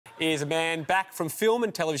is a man back from film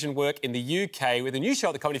and television work in the UK with a new show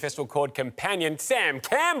at the Comedy Festival called Companion, Sam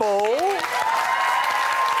Campbell.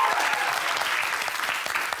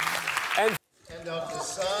 And of the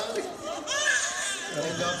Son, and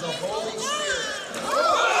of the Holy Spirit.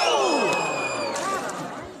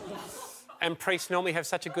 And priests normally have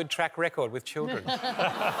such a good track record with children.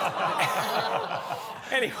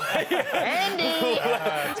 Anyway, Andy!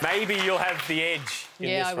 Maybe you'll have the edge in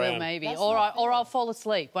this round. Yeah, I will, maybe. Or I'll fall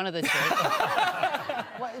asleep, one of the two.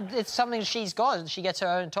 Well, it's something she's got. She gets her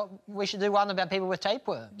own top. We should do one about people with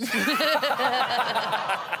tapeworms.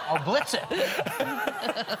 I'll blitz it.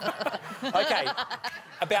 OK,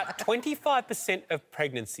 about 25% of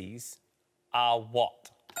pregnancies are what?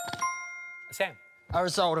 Sam? A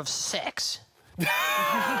result of sex.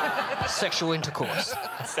 Sexual intercourse.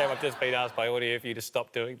 Sam, I've just been asked by audio for you to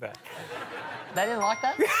stop doing that. They didn't like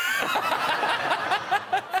that?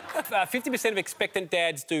 50% of expectant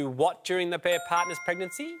dads do what during their partner's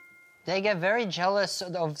pregnancy? They get very jealous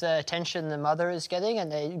of the attention the mother is getting, and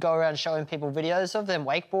they go around showing people videos of them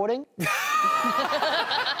wakeboarding.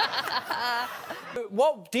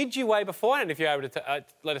 What did you weigh beforehand, if you're able to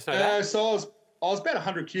let us know that? So I was about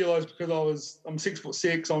 100 kilos because I'm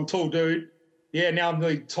 6'6", I'm a tall dude. Yeah, now I'm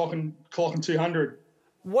really clocking 200.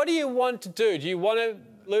 What do you want to do? Do you want to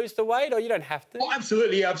lose the weight, or you don't have to? Oh,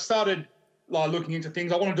 absolutely. I've started looking into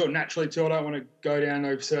things. I want to do it naturally too. I don't want to go down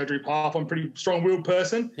no surgery path. I'm a pretty strong-willed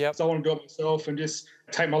person, so I want to do it myself and just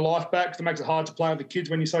take my life back, because it makes it hard to play with the kids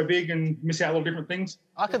when you're so big and miss out on all different things.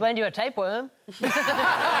 I could lend you a tapeworm. Lenny,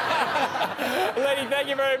 thank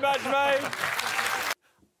you very much, mate.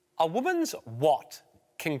 A woman's what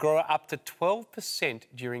can grow up to 12%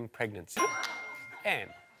 during pregnancy? Anne?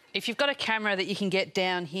 If you've got a camera that you can get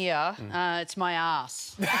down here, it's my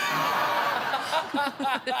arse.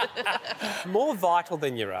 More vital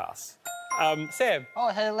than your ass. Sam?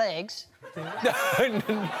 Oh, her legs? No,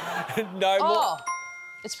 more...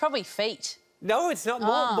 It's probably feet. No, it's not.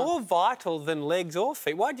 More vital than legs or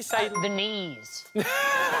feet. Why'd you say... the knees.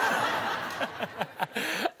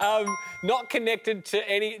 Not connected to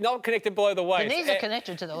any... Not connected below the waist. The knees are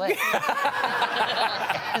connected to the legs.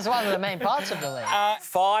 It's one of the main parts of the leg.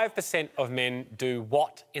 5% of men do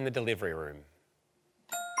what in the delivery room?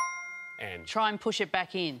 And Try and push it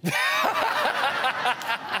back in.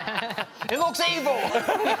 It looks evil.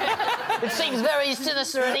 It seems very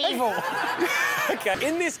sinister and evil. OK,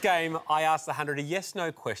 in this game, I asked the 100 a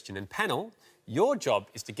yes-no question, and panel, your job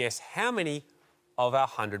is to guess how many of our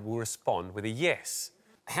 100 will respond with a yes.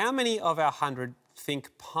 How many of our 100 think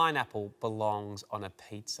pineapple belongs on a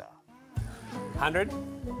pizza? 100,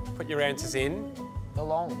 put your answers in.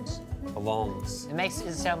 Belongs. Belongs. It makes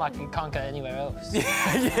it sound like you can't go anywhere else.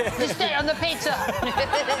 Yeah. Just stay on the pizza.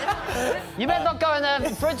 You better not go in the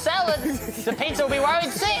fruit salad. The pizza will be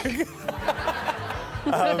worried sick.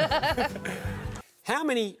 How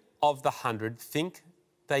many of the 100 think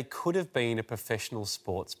they could have been a professional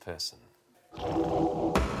sports person?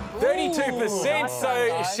 32%,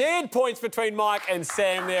 so shared points between Mike and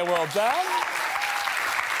Sam there. Well done.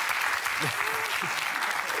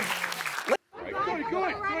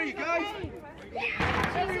 Good. There you go.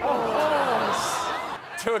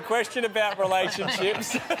 To a question about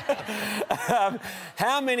relationships.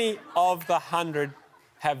 How many of the 100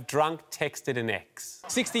 have drunk texted an ex?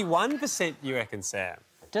 61%, you reckon, Sam?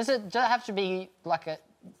 Does it have to be like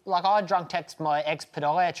I drunk text my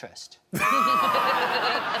ex-podiatrist?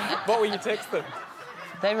 What will you text them?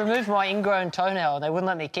 They removed my ingrown toenail and they wouldn't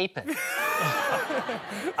let me keep it.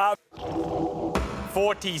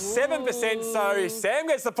 47%, so Sam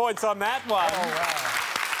gets the points on that one. Oh,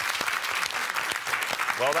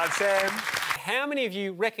 wow. Well done, Sam. How many of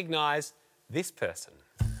you recognise this person?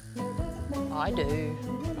 I do.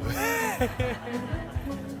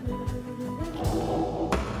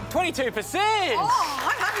 22%! Oh,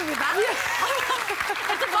 I'm happy with that.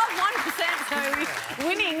 It's above 1%, so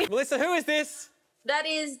winning. Melissa, who is this? That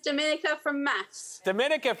is Domenica from Maths.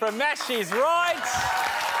 Domenica from Maths, she's right.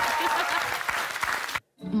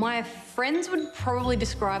 My friends would probably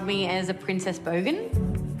describe me as a Princess Bogan,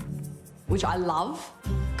 which I love,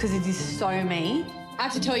 because it is so me. I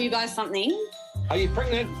have to tell you guys something. Are you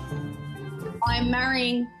pregnant? I'm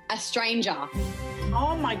marrying a stranger.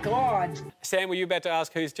 Oh, my God. Sam, were you about to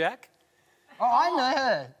ask who's Jack? Oh, I know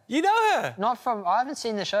her. You know her? Not from... I haven't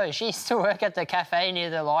seen the show. She used to work at the cafe near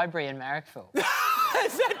the library in Marrickville.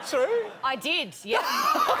 Is that true? I did, yeah.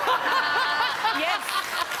 Yes.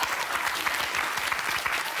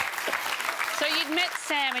 So you'd met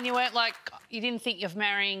Sam and you weren't like, you didn't think of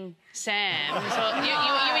marrying Sam. So you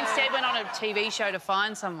instead went on a TV show to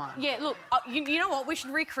find someone. Yeah, look, you know what? We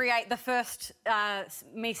should recreate the first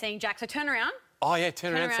me seeing Jack. So turn around. Oh, yeah,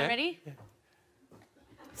 turn around, Sam. Ready? Yeah.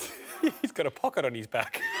 He's got a pocket on his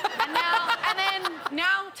back.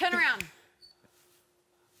 Now turn around.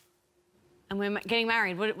 And we're getting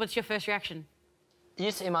married. What's your first reaction? You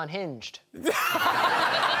seem unhinged. He's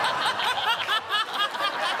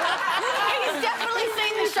definitely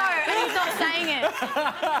seen the show and he's not saying it.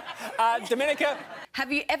 Domenica.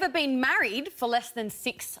 Have you ever been married for less than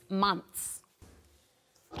 6 months?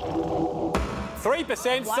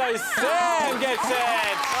 3%, so Sam gets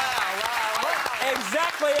it.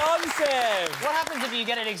 Exactly on, Sam. What happens if you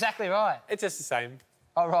get it exactly right? It's just the same.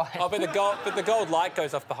 Oh, right. Oh, but the gold light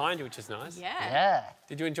goes off behind you, which is nice. Yeah. Yeah.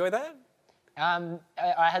 Did you enjoy that?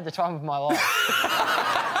 I had the time of my life.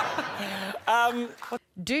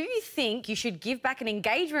 Do you think you should give back an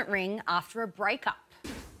engagement ring after a breakup?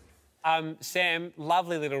 Sam,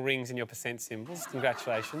 lovely little rings in your percent symbols.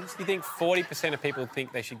 Congratulations. You think 40% of people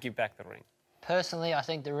think they should give back the ring? Personally, I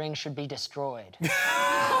think the ring should be destroyed.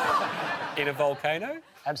 In a volcano?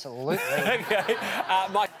 Absolutely. OK.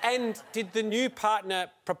 Mike, and did the new partner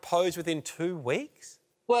propose within 2 weeks?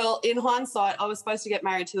 Well, in hindsight, I was supposed to get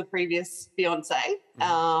married to the previous fiancé,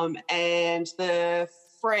 and the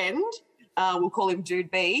friend, we'll call him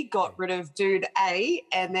Dude B, got rid of Dude A,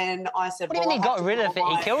 and then I said, What do you mean he got rid of it?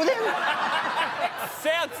 He killed him?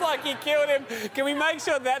 Sounds like he killed him. Can we make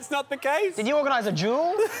sure that's not the case? Did you organise a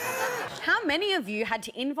duel? How many of you had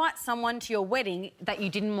to invite someone to your wedding that you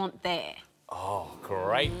didn't want there? Oh,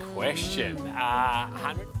 great question.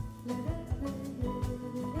 100.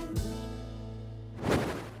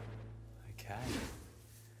 OK.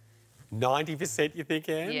 90% you think,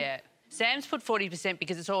 Anne? Yeah. Sam's put 40%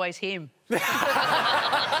 because it's always him.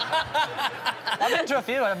 I've been to a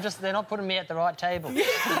few, they're not putting me at the right table.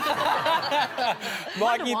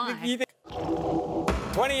 Mike, you think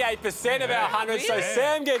 28% of our 100, so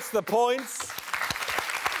Sam gets the points.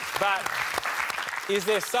 But is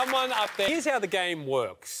there someone up there? Here's how the game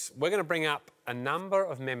works. We're going to bring up a number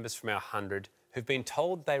of members from our 100 who've been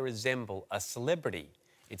told they resemble a celebrity.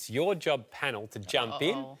 It's your job, panel, to jump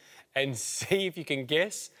in and see if you can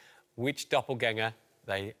guess which doppelganger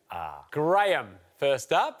they are. Graham,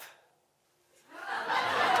 first up.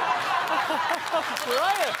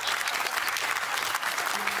 Graham.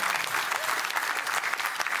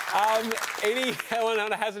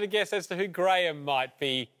 Anyone has a guess as to who Graham might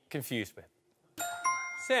be confused with?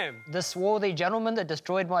 Sam. The swarthy gentleman that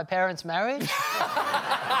destroyed my parents' marriage?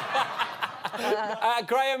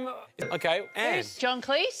 Graham. OK, Anne. John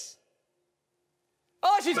Cleese?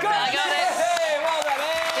 Oh, she's got it! I got it. Hey, well done,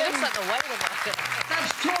 Anne. He looks like the waiter like it.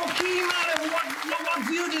 That's Torquay, madam. What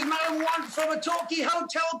view does madam want from a Torquay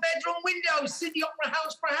hotel bedroom window? Sydney Opera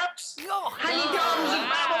House, perhaps? Hanging gardens of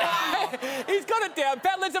Babylon? He's got it down.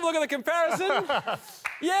 Pat, let's have a look at the comparison.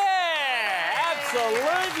 Yeah,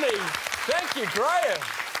 absolutely. Thank you, Graham.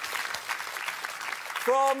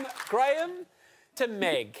 From Graham to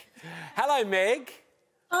Meg. Hello, Meg.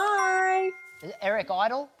 Hi. Is it Eric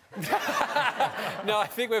Idle? No, I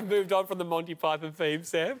think we've moved on from the Monty Python theme,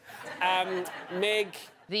 Sam. Meg.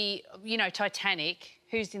 Titanic.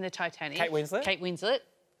 Who's in the Titanic? Kate Winslet. Kate Winslet.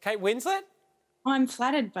 Kate Winslet? I'm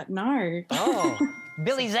flattered, but no. Oh.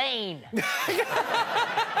 Billy Zane.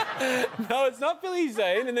 No, it's not Billy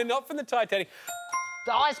Zane, and they're not from the Titanic.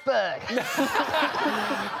 The iceberg. Can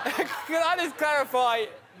I just clarify,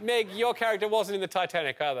 Meg, your character wasn't in the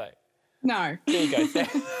Titanic, are they? No. There you go, Sam.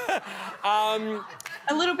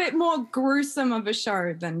 A little bit more gruesome of a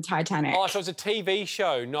show than Titanic. Oh, so it's a TV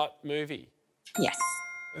show, not movie. Yes.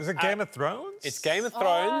 Is it Game of Thrones? It's Game of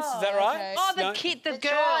Thrones, is that right? Okay. Oh, the No. kid, the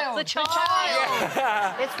girl, child. the child.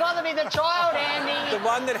 Yeah. It's got to be the child, Andy. The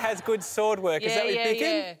one that has good sword work, is that what you're thinking?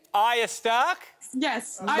 Yeah. Arya Stark?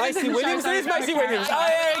 Yes. Macy Williams? It is Macy Williams. Oh,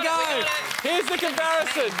 there you go. Here's the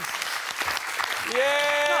comparison.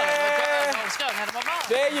 Yeah. It's going out of my mind.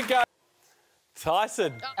 There you go.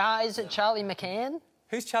 Tyson. Is it Charlie McCann?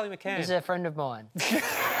 Who's Charlie McCann? He's a friend of mine.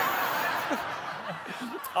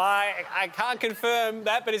 I can't confirm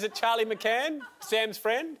that, but is it Charlie McCann, Sam's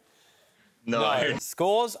friend? No.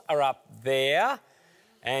 Scores are up there,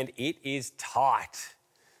 and it is tight.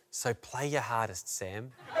 So play your hardest,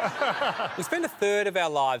 Sam. We spend a third of our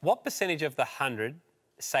lives. What percentage of the 100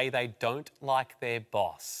 say they don't like their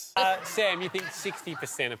boss? Sam, you think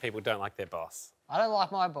 60% of people don't like their boss? I don't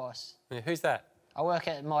like my boss. Yeah, who's that? I work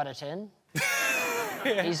at Mitre 10.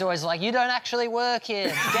 He's always like, you don't actually work here.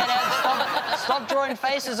 Get out, stop drawing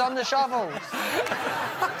faces on the shovels.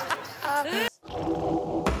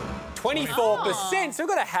 24%. So we've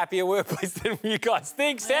got a happier workplace than you guys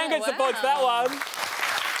think. Sam gets the points for that one.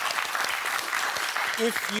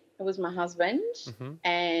 It was my husband,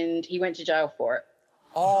 and he went to jail for it.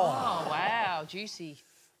 Oh, wow, juicy.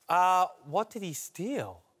 What did he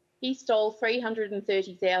steal? He stole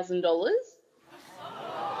 $330,000.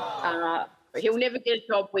 He'll never get a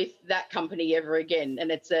job with that company ever again,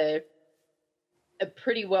 and it's a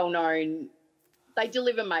pretty well-known... They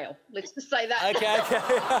deliver mail. Let's just say that. Okay.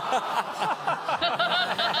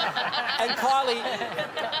 And Kylie,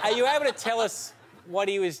 are you able to tell us what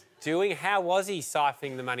he was doing? How was he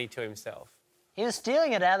siphoning the money to himself? He was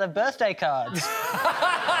stealing it out of birthday cards.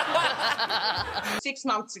 6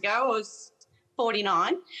 months ago, I was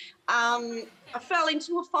 49. I fell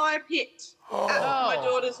into a fire pit at my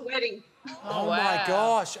daughter's wedding. Oh, my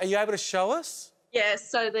gosh. Are you able to show us? Yeah,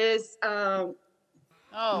 so there's... now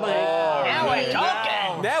we're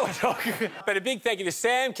talking. Now we're talking. But a big thank you to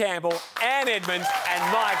Sam Campbell and Edmonds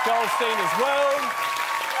and Mike Goldstein as well.